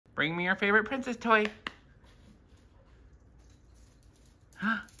Bring me your favorite princess toy.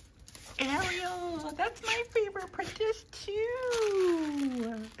 Ariel, that's my favorite princess too.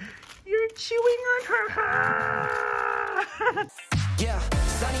 You're chewing on her hair. Yeah,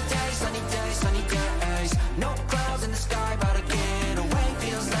 sunny days, no clouds in the sky, but again, away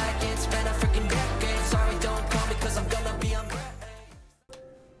feels like it's been a freaking decade. Sorry, don't call me cause I'm gonna be on break.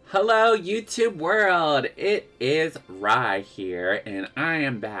 Hello, YouTube world. It is Rye here, and I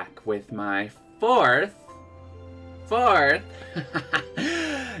am back with my fourth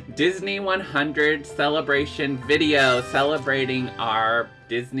Disney 100 celebration video celebrating our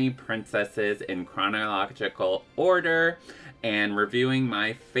Disney princesses in chronological order and reviewing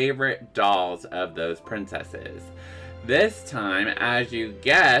my favorite dolls of those princesses. This time, as you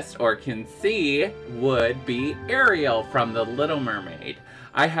guessed or can see, would be Ariel from The Little Mermaid.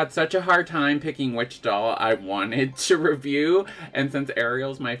 I had such a hard time picking which doll I wanted to review, and since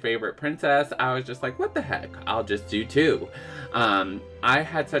Ariel's my favorite princess, I was just like, what the heck, I'll just do two. I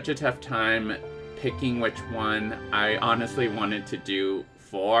had such a tough time picking which one. I honestly wanted to do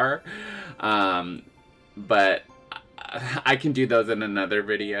four, but I can do those in another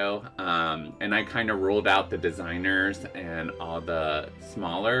video, and I kind of ruled out the designers and all the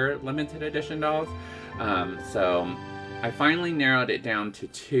smaller limited edition dolls, so I finally narrowed it down to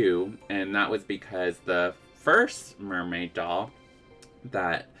two, and that was because the first mermaid doll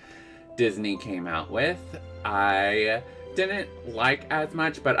that Disney came out with, I didn't like as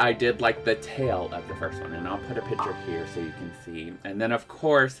much, but I did like the tail of the first one, and I'll put a picture here so you can see. And then of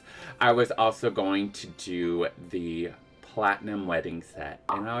course, I was also going to do the platinum wedding set,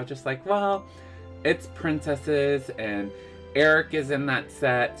 and I was just like, well, it's princesses, and Eric is in that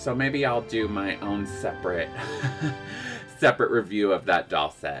set, so maybe I'll do my own separate review of that doll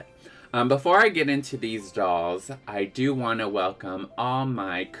set. Before I get into these dolls, I do want to welcome all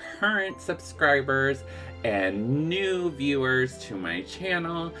my current subscribers and new viewers to my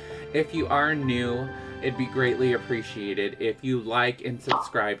channel. If you are new, it'd be greatly appreciated if you like and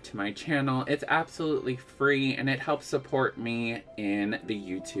subscribe to my channel. It's absolutely free and it helps support me in the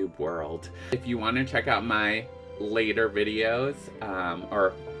YouTube world. If you want to check out my later videos,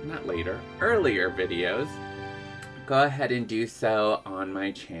 or not later, earlier videos, go ahead and do so on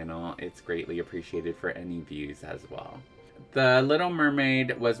my channel. It's greatly appreciated for any views as well. The Little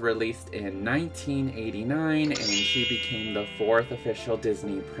Mermaid was released in 1989, and she became the fourth official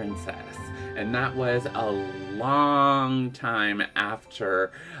Disney princess. And that was a long time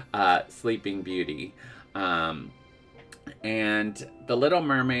after Sleeping Beauty. And the Little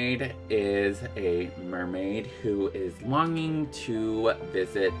Mermaid is a mermaid who is longing to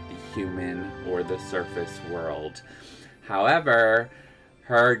visit the human or the surface world. However,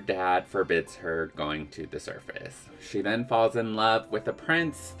 her dad forbids her going to the surface. She then falls in love with a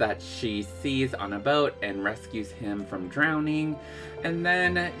prince that she sees on a boat and rescues him from drowning. And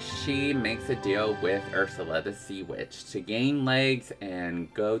then she makes a deal with Ursula, the sea witch, to gain legs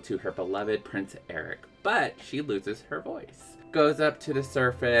and go to her beloved Prince Eric. But she loses her voice. Goes up to the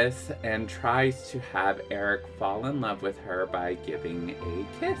surface and tries to have Eric fall in love with her by giving a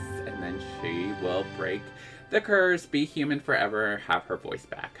kiss. And then she will break the curse, be human forever, have her voice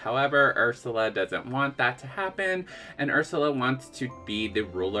back. However, Ursula doesn't want that to happen, and Ursula wants to be the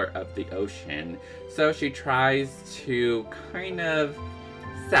ruler of the ocean. So she tries to kind of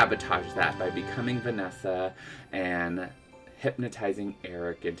sabotage that by becoming Vanessa and hypnotizing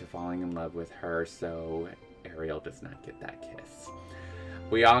Eric into falling in love with her, so Ariel does not get that kiss.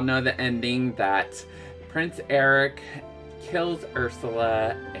 We all know the ending, that Prince Eric kills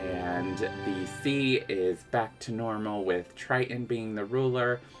Ursula and the sea is back to normal with Triton being the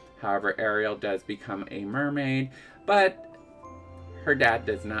ruler. However, Ariel does become a mermaid, but her dad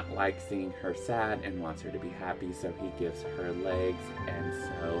does not like seeing her sad and wants her to be happy, so he gives her legs, and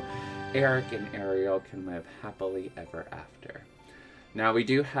so Eric and Ariel can live happily ever after. Now, we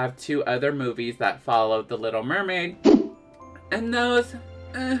do have two other movies that follow The Little Mermaid, and those,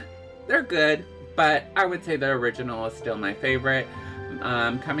 they're good, but I would say the original is still my favorite.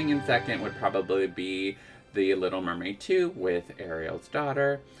 Coming in second would probably be The Little Mermaid 2 with Ariel's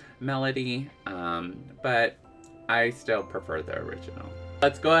daughter, Melody, but I still prefer the original.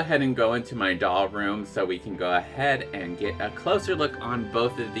 Let's go ahead and go into my doll room so we can go ahead and get a closer look on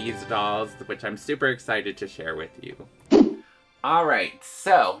both of these dolls, which I'm super excited to share with you. Alright,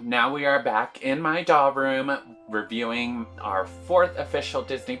 so now we are back in my doll room reviewing our fourth official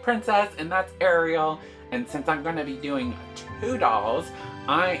Disney princess, and that's Ariel. And since I'm going to be doing two dolls,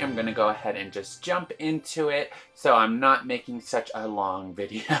 I am going to go ahead and just jump into it so I'm not making such a long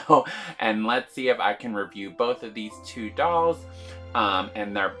video. And let's see if I can review both of these two dolls.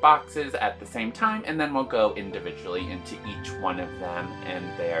 and their boxes at the same time, and then we'll go individually into each one of them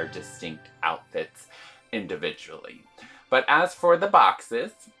and their distinct outfits individually. But as for the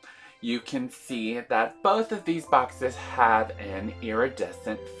boxes, you can see that both of these boxes have an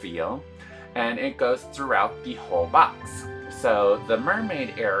iridescent feel, and it goes throughout the whole box. So the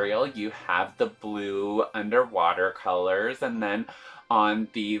Mermaid Ariel, you have the blue underwater colors, and then on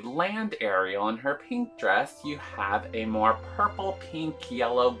the land Ariel in her pink dress, you have a more purple, pink,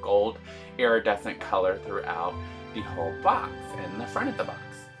 yellow, gold iridescent color throughout the whole box and the front of the box.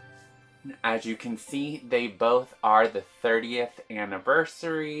 As you can see, they both are the 30th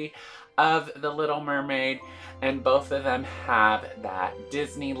anniversary of The Little Mermaid, and both of them have that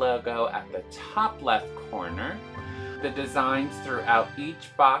Disney logo at the top left corner. The designs throughout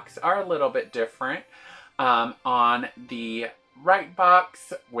each box are a little bit different. On the right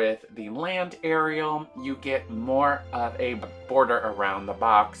box with the land Ariel, you get more of a border around the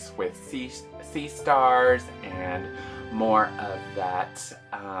box with sea stars and more of that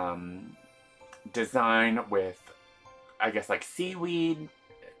design with, I guess, like seaweed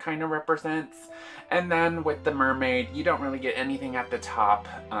kind of represents. And then with the Mermaid, you don't really get anything at the top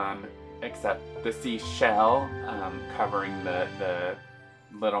except the seashell covering the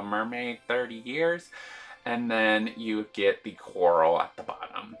Little Mermaid 30 years. And then you get the coral at the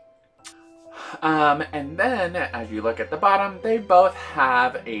bottom. And then, as you look at the bottom, they both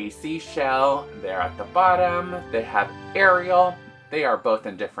have a seashell there at the bottom. They have Ariel. They are both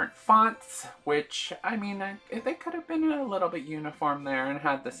in different fonts, which, I mean, they could have been a little bit uniform there and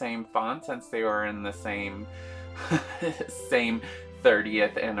had the same font since they were in the same, same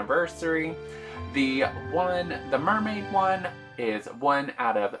 30th anniversary. The Mermaid one is 1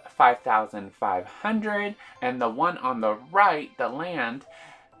 out of 5,500, and the one on the right, the land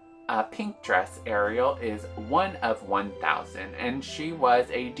pink dress Ariel, is 1 of 1,000, and she was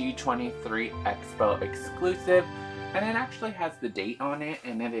a D23 Expo exclusive, and it actually has the date on it,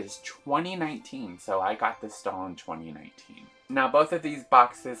 and it is 2019, so I got this doll in 2019. Now both of these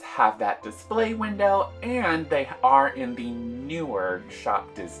boxes have that display window, and they are in the newer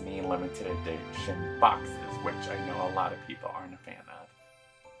Shop Disney limited edition boxes, which I know a lot of people aren't a fan of.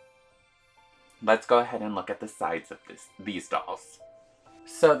 Let's go ahead and look at the sides of these dolls.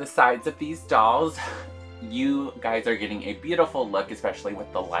 So the sides of these dolls, you guys are getting a beautiful look, especially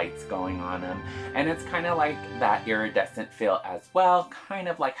with the lights going on them. And it's kind of like that iridescent feel as well, kind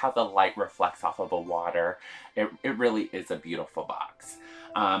of like how the light reflects off of the water. It really is a beautiful box.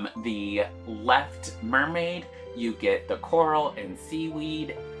 The left Mermaid, you get the coral and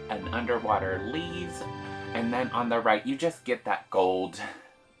seaweed and underwater leaves. And then on the right, you just get that gold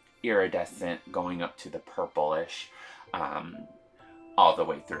iridescent going up to the purplish all the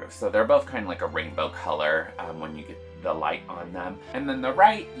way through. So they're both kind of like a rainbow color when you get the light on them. And then the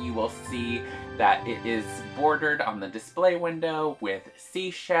right, you will see that it is bordered on the display window with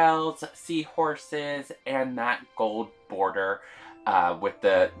seashells, seahorses, and that gold border with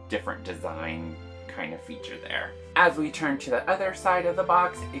the different design kind of feature there. As we turn to the other side of the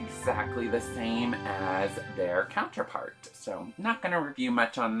box, exactly the same as their counterpart. So not going to review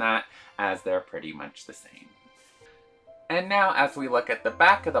much on that, as they're pretty much the same. And now as we look at the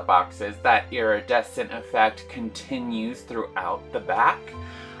back of the boxes, that iridescent effect continues throughout the back.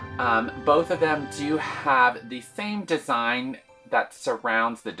 Both of them do have the same design that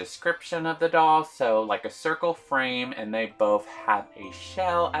surrounds the description of the doll, so like a circle frame, and they both have a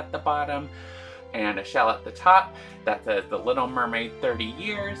shell at the bottom and a shell at the top that says The Little Mermaid 30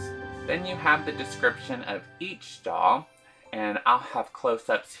 years. Then you have the description of each doll, and I'll have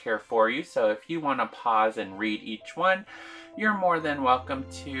close-ups here for you, so if you want to pause and read each one, you're more than welcome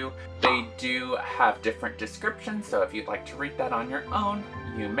to. They do have different descriptions, so if you'd like to read that on your own,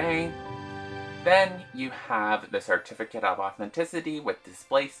 you may. Then you have the certificate of authenticity with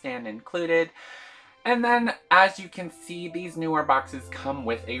display stand included. And then, as you can see, these newer boxes come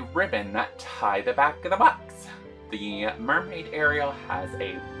with a ribbon that tie the back of the box. The Mermaid Ariel has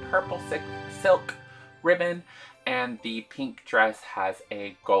a purple silk ribbon, and the pink dress has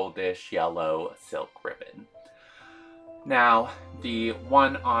a goldish yellow silk ribbon. Now, the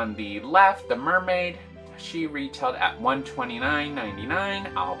one on the left, the Mermaid, she retailed at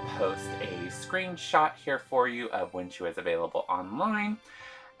 $129.99. I'll post a screenshot here for you of when she was available online.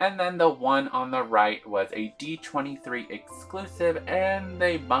 And then the one on the right was a D23 exclusive, and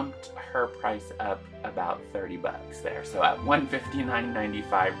they bumped her price up about 30 bucks there. So at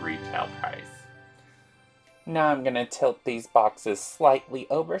 $159.95 retail price. Now I'm going to tilt these boxes slightly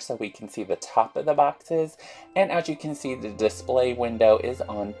over so we can see the top of the boxes. And as you can see, the display window is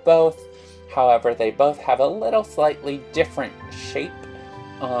on both. However, they both have a little slightly different shape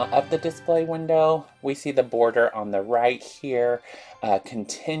of the display window. We see the border on the right here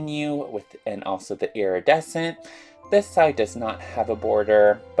continue with, and also the iridescent. This side does not have a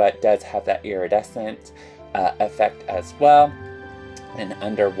border, but does have that iridescent effect as well, an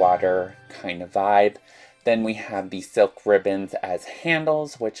underwater kind of vibe. Then we have the silk ribbons as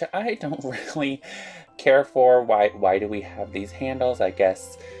handles, which I don't really care for. Why do we have these handles? I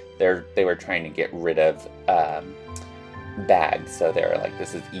guess they were trying to get rid of bags, so they were like,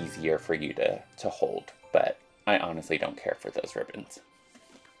 this is easier for you to hold, but I honestly don't care for those ribbons.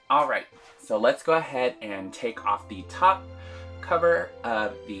 All right, so let's go ahead and take off the top cover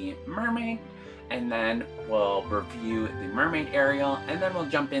of the Mermaid, and then we'll review the Mermaid Ariel, and then we'll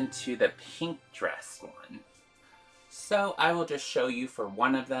jump into the pink dress one. So I will just show you for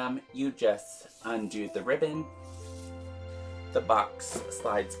one of them. You just undo the ribbon, the box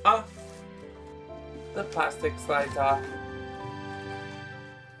slides off, the plastic slides off.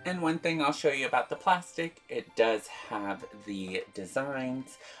 And one thing I'll show you about the plastic, it does have the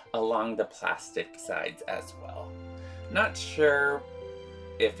designs along the plastic sides as well. Not sure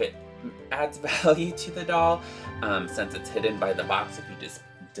if it adds value to the doll, since it's hidden by the box if you just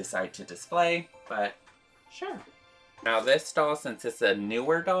decide to display, but sure. Now this doll, since it's a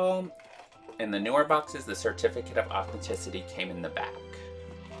newer doll, in the newer boxes, the certificate of authenticity came in the back.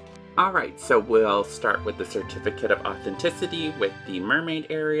 Alright, so we'll start with the certificate of authenticity with the Mermaid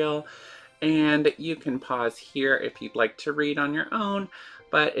Ariel, and you can pause here if you'd like to read on your own,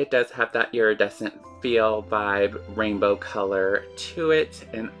 but it does have that iridescent feel, vibe, rainbow color to it,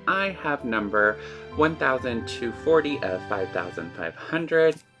 and I have number 1240 of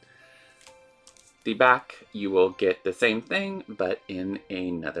 5500. The back, you will get the same thing, but in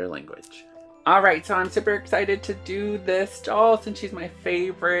another language. Alright, so I'm super excited to do this doll since she's my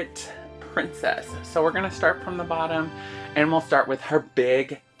favorite princess. So we're going to start from the bottom, and we'll start with her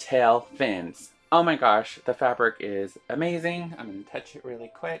big tail fins. Oh my gosh, the fabric is amazing. I'm going to touch it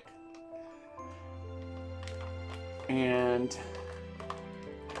really quick. And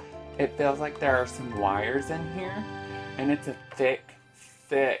it feels like there are some wires in here, and it's a thick,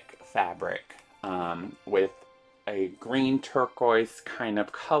 thick fabric with a green turquoise kind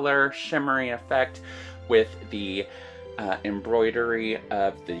of color, shimmery effect with the embroidery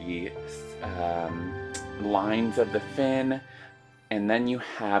of the lines of the fin, and then you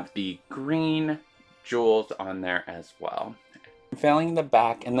have the green jewels on there as well. Filling the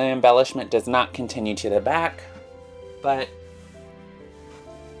back, and the embellishment does not continue to the back, but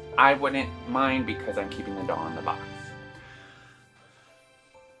I wouldn't mind because I'm keeping the doll in the box.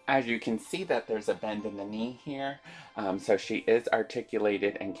 As you can see that there's a bend in the knee here, so she is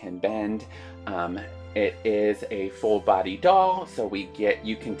articulated and can bend. It is a full body doll, so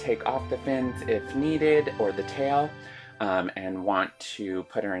you can take off the fins if needed, or the tail, and want to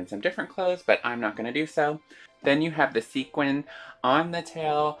put her in some different clothes, but I'm not going to do so. Then you have the sequin on the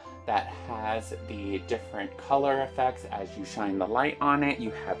tail that has the different color effects as you shine the light on it.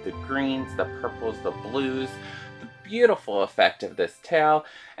 You have the greens, the purples, the blues, beautiful effect of this tail,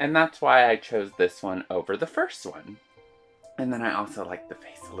 and that's why I chose this one over the first one. And then I also like the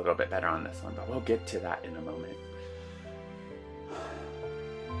face a little bit better on this one, but we'll get to that in a moment.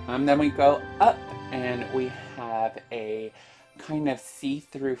 Then we go up, and we have a kind of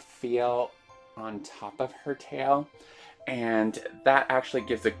see-through feel on top of her tail, and that actually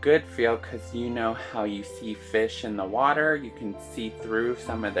gives a good feel because you know how you see fish in the water, you can see through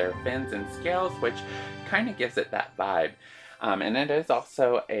some of their fins and scales, which kind of gives it that vibe. And it is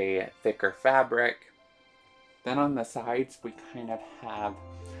also a thicker fabric. Then on the sides we kind of have,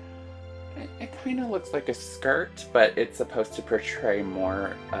 it kind of looks like a skirt, but it's supposed to portray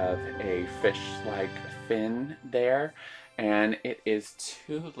more of a fish-like fin there, and it is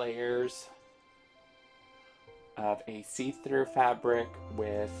 2 layers of a see-through fabric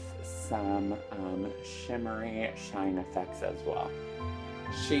with some shimmery shine effects as well.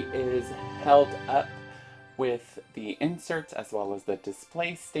 She is held up with the inserts as well as the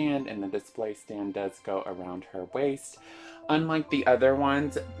display stand, and the display stand does go around her waist. Unlike the other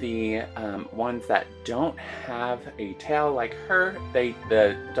ones, the ones that don't have a tail like her,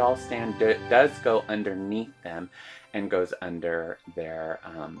 the doll stand does go underneath them and goes under their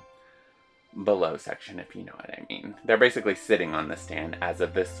below section, if you know what I mean. They're basically sitting on the stand. As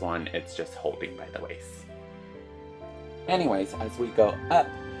of this one, it's just holding by the waist. Anyways, as we go up,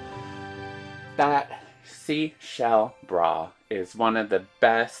 that seashell bra is one of the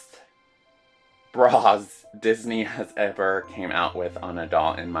best bras Disney has ever came out with on a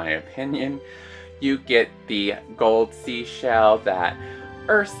doll, in my opinion. You get the gold seashell, that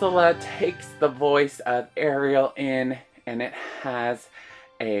Ursula takes the voice of Ariel in, and it has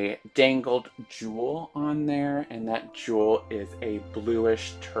a dangled jewel on there, and that jewel is a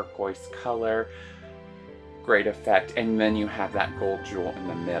bluish turquoise color. Great effect. And then you have that gold jewel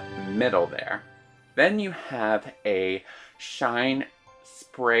in the middle there. Then you have a shine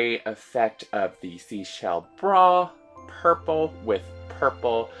spray effect of the seashell bra, purple with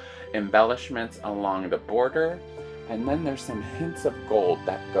purple embellishments along the border. And then there's some hints of gold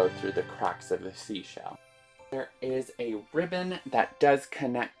that go through the cracks of the seashell. There is a ribbon that does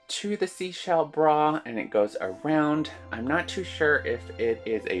connect to the seashell bra, and it goes around. I'm not too sure if it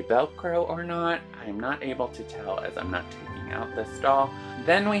is a Velcro or not. I'm not able to tell as I'm not taking out this doll.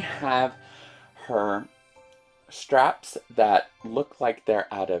 Then we have her straps that look like they're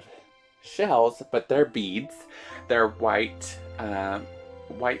out of shells, but they're beads. They're white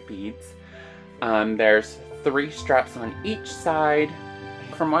beads. There's 3 straps on each side.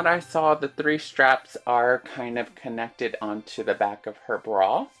 From what I saw, the 3 straps are kind of connected onto the back of her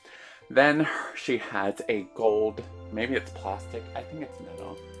bra. Then she has a gold, maybe it's plastic, I think it's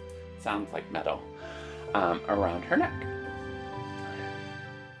metal, sounds like metal, around her neck.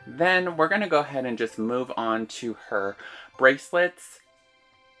 Then we're going to go ahead and just move on to her bracelets.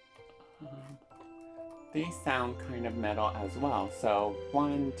 These sound kind of metal as well. So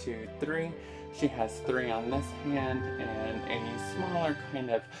 1, 2, 3. She has 3 on this hand and a smaller kind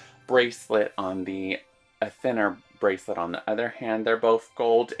of bracelet on a thinner bracelet on the other hand. They're both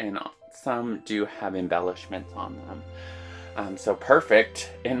gold and some do have embellishments on them. So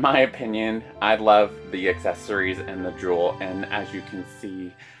perfect, in my opinion. I love the accessories and the jewel, and as you can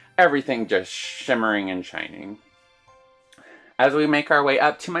see, everything just shimmering and shining. As we make our way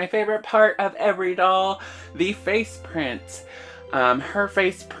up to my favorite part of every doll, the face print. Her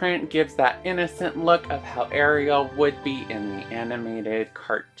face print gives that innocent look of how Ariel would be in the animated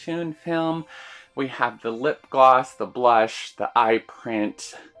cartoon film. We have the lip gloss, the blush, the eye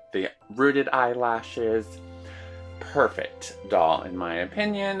print, the rooted eyelashes. Perfect doll in my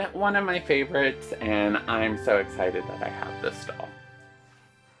opinion. One of my favorites, and I'm so excited that I have this doll.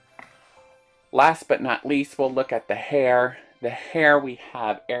 Last but not least, we'll look at the hair. The hair, we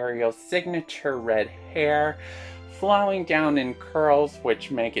have Ariel's signature red hair, flowing down in curls, which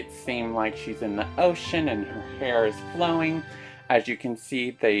make it seem like she's in the ocean and her hair is flowing. As you can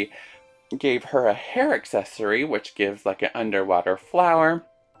see, they gave her a hair accessory, which gives like an underwater flower.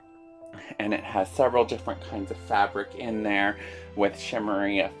 And it has several different kinds of fabric in there with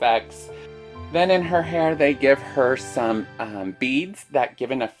shimmery effects. Then in her hair, they give her some beads that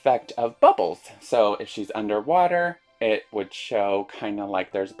give an effect of bubbles. So if she's underwater, it would show kind of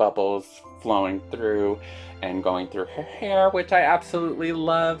like there's bubbles flowing through and going through her hair, which I absolutely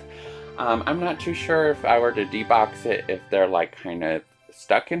love. I'm not too sure if I were to debox it if they're like kind of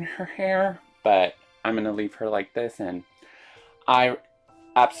stuck in her hair, but I'm going to leave her like this, and I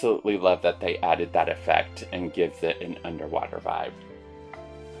absolutely love that they added that effect and gives it an underwater vibe.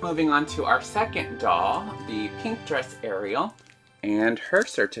 Moving on to our second doll, the pink dress Ariel, and her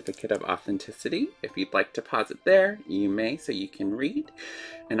certificate of authenticity. If you'd like to pause it there, you may, so you can read.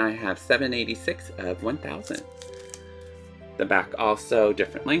 And I have 786 of 1000. The back also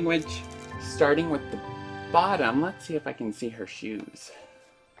different language. Starting with the bottom, let's see if I can see her shoes.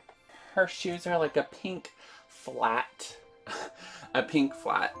 Her shoes are like a pink flat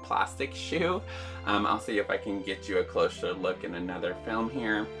plastic shoe. I'll see if I can get you a closer look in another film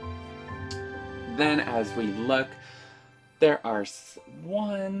here. Then as we look, there are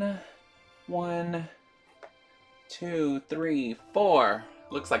 1, 2, 3, 4.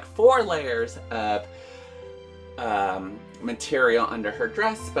 Looks like 4 layers of material under her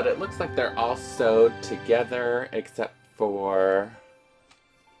dress, but it looks like they're all sewed together except for,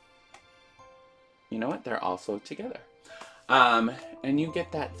 you know what, they're all sewed together. And you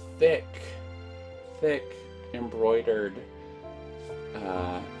get that thick embroidered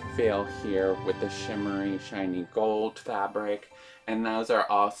veil here with the shimmery, shiny gold fabric, and those are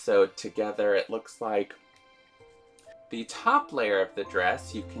all sewed together. It looks like the top layer of the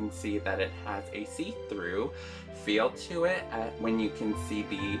dress, you can see that it has a see-through feel to it when you can see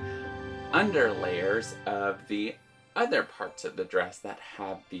the under layers of the other parts of the dress that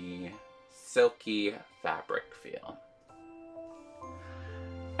have the silky fabric feel.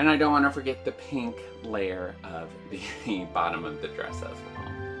 And I don't want to forget the pink layer of the bottom of the dress as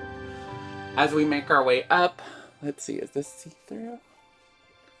well. As we make our way up, let's see, is this see-through?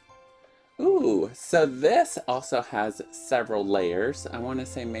 Ooh, so this also has several layers. I want to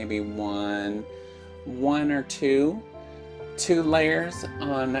say maybe one or two layers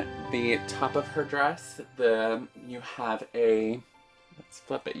on the top of her dress. You have a, let's let's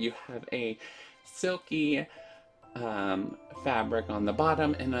flip it. You have a silky fabric on the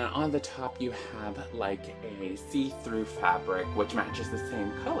bottom, and then on the top you have like a see-through fabric which matches the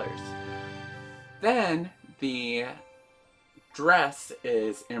same colors. Then the dress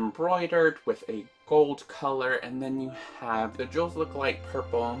is embroidered with a gold color, and then you have the jewels look like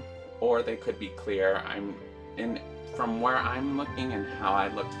purple, or they could be clear. From where I'm looking and how I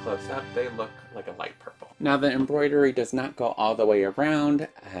looked close up, they look like a light purple. Now the embroidery does not go all the way around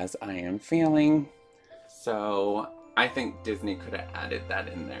as I am feeling, so I think Disney could have added that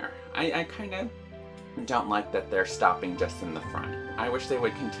in there. I kind of don't like that they're stopping just in the front. I wish they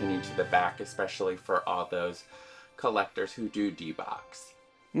would continue to the back, especially for all those collectors who do D-box.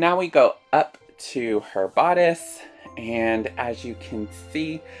 Now we go up to her bodice, and as you can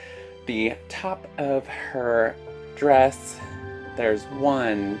see, the top of her dress, there's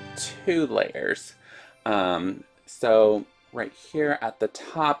 2 layers. So right here at the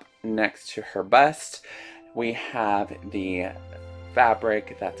top next to her bust, we have the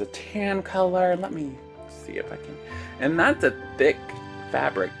fabric that's a tan color. Let me see if I can, and that's a thick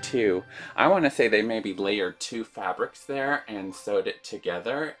fabric too. I want to say they maybe layered 2 fabrics there and sewed it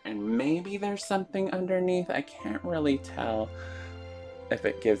together, and maybe there's something underneath. I can't really tell if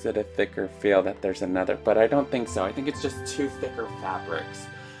it gives it a thicker feel that there's another, but I don't think so. I think it's just 2 thicker fabrics.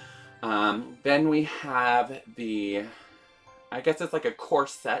 Then we have the, I guess it's like a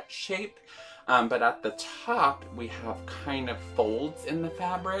corset shape, but at the top we have kind of folds in the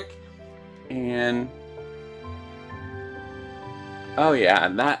fabric, and oh yeah,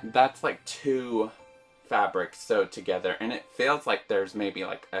 that's like 2 fabrics sewed together, and it feels like there's maybe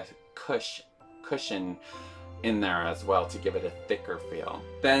like a cushion in there as well to give it a thicker feel.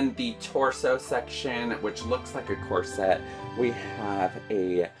 Then the torso section, which looks like a corset, we have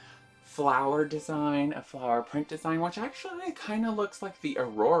a flower design, a flower print design, which actually kind of looks like the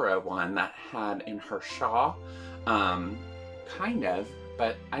Aurora one that had in her shawl. Kind of,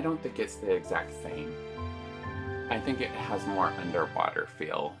 but I don't think it's the exact same. I think it has more underwater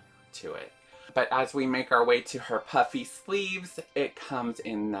feel to it. But as we make our way to her puffy sleeves, it comes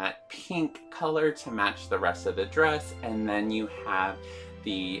in that pink color to match the rest of the dress, and then you have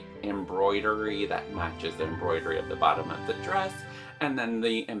the embroidery that matches the embroidery at the bottom of the dress, and then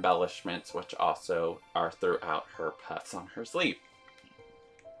the embellishments, which also are throughout her puffs on her sleeve.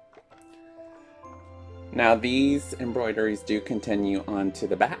 Now these embroideries do continue onto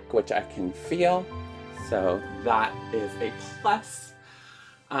the back, which I can feel, so that is a plus.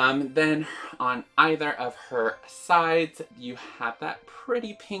 Then on either of her sides, you have that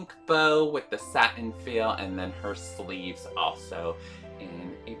pretty pink bow with the satin feel, and then her sleeves also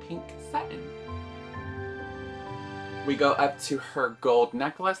in a pink satin. We go up to her gold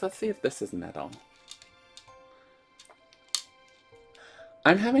necklace. Let's see if this is metal.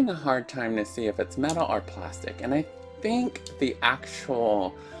 I'm having a hard time to see if it's metal or plastic, and I think the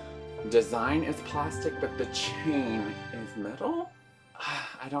actual design is plastic, but the chain is metal?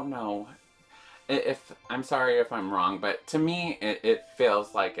 I don't know. I'm sorry if I'm wrong, but to me it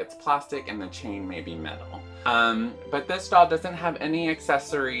feels like it's plastic and the chain may be metal. But this doll doesn't have any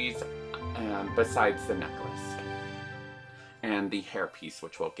accessories besides the necklace and the hairpiece,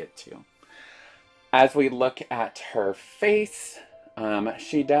 which we'll get to. As we look at her face,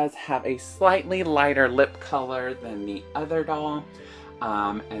 she does have a slightly lighter lip color than the other doll,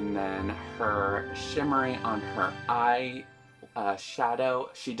 and then her shimmery on her eye shadow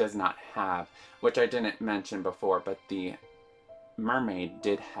she does not have, which I didn't mention before, but the Mermaid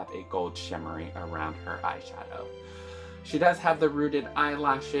did have a gold shimmery around her eyeshadow. She does have the rooted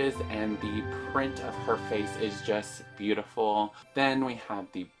eyelashes, and the print of her face is just beautiful. Then we have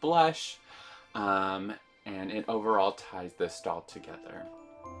the blush, and it overall ties this doll together.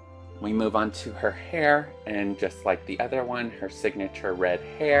 We move on to her hair, and just like the other one, her signature red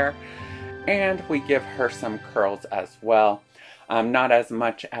hair, and we give her some curls as well. Not as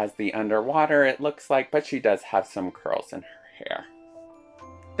much as the underwater it looks like, but she does have some curls in her hair.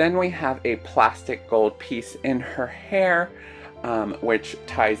 Then we have a plastic gold piece in her hair, which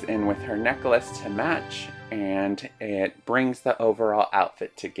ties in with her necklace to match, and it brings the overall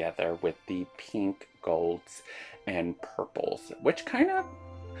outfit together with the pink, golds, and purples, which kind of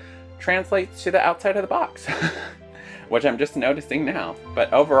translates to the outside of the box, which I'm just noticing now.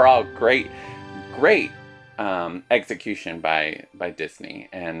 But overall, great execution by Disney,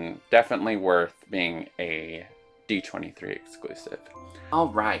 and definitely worth being a D23 exclusive.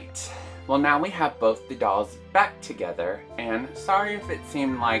 Alright, well now we have both the dolls back together, and sorry if it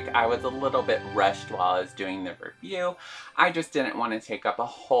seemed like I was a little bit rushed while I was doing the review. I just didn't want to take up a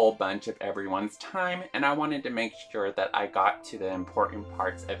whole bunch of everyone's time, and I wanted to make sure that I got to the important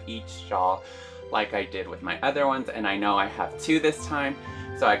parts of each doll like I did with my other ones, and I know I have two this time,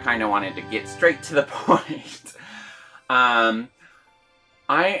 so I kind of wanted to get straight to the point. I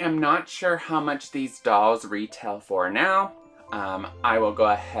am not sure how much these dolls retail for now. I will go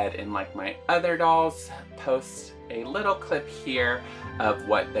ahead and, like my other dolls, post a little clip here of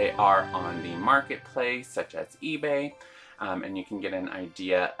what they are on the marketplace, such as eBay, and you can get an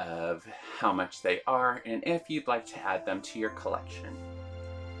idea of how much they are and if you'd like to add them to your collection.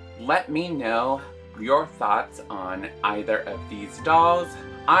 Let me know your thoughts on either of these dolls.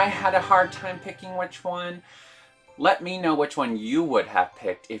 I had a hard time picking which one. Let me know which one you would have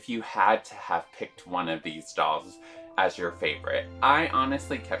picked if you had to have picked one of these dolls as your favorite. I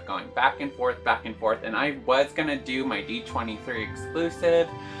honestly kept going back and forth, and I was gonna do my D23 exclusive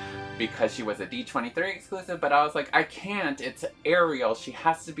because she was a D23 exclusive, but I was like, I can't, it's Ariel, she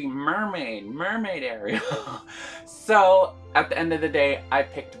has to be Mermaid Ariel. So at the end of the day, I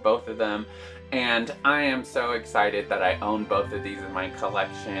picked both of them, and I am so excited that I own both of these in my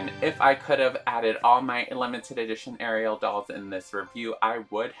collection. If I could have added all my limited edition Ariel dolls in this review, I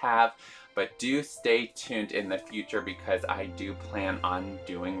would have, but do stay tuned in the future because I do plan on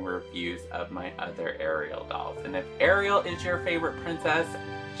doing reviews of my other Ariel dolls. And if Ariel is your favorite princess,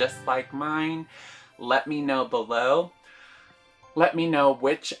 just like mine, let me know below. Let me know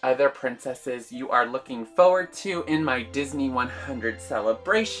which other princesses you are looking forward to in my Disney 100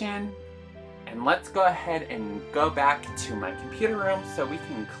 celebration. And let's go ahead and go back to my computer room so we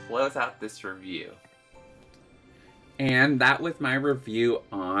can close out this review. And that was my review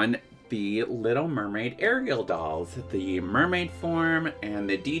on the Little Mermaid Ariel dolls, the mermaid form and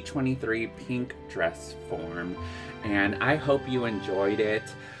the D23 pink dress form. And I hope you enjoyed it.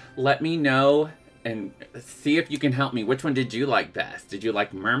 Let me know and see if you can help me. Which one did you like best? Did you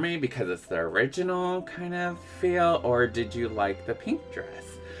like Mermaid because it's the original kind of feel, or did you like the pink dress?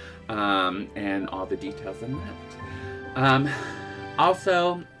 And all the details in that.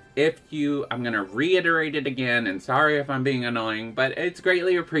 Also, I'm gonna reiterate it again, and sorry if I'm being annoying, but it's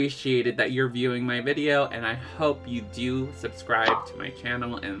greatly appreciated that you're viewing my video, and I hope you do subscribe to my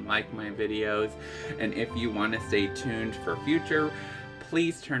channel and like my videos. And if you want to stay tuned for future,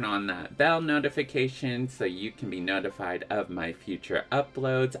 please turn on that bell notification so you can be notified of my future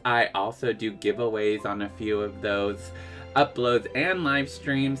uploads. I also do giveaways on a few of those uploads and live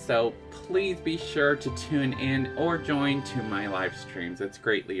streams, so please be sure to tune in or join to my live streams. It's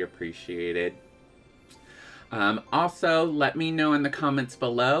greatly appreciated. Also, let me know in the comments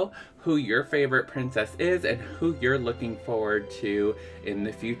below who your favorite princess is and who you're looking forward to in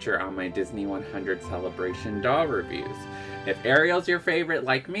the future on my Disney 100 celebration doll reviews. If Ariel's your favorite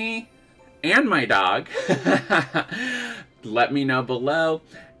like me and my dog, let me know below.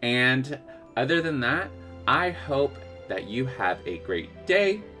 And other than that, I hope that you have a great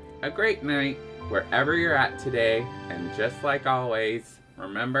day, a great night, wherever you're at today, and just like always,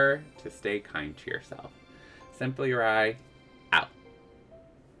 remember to stay kind to yourself. Simply Rye, out.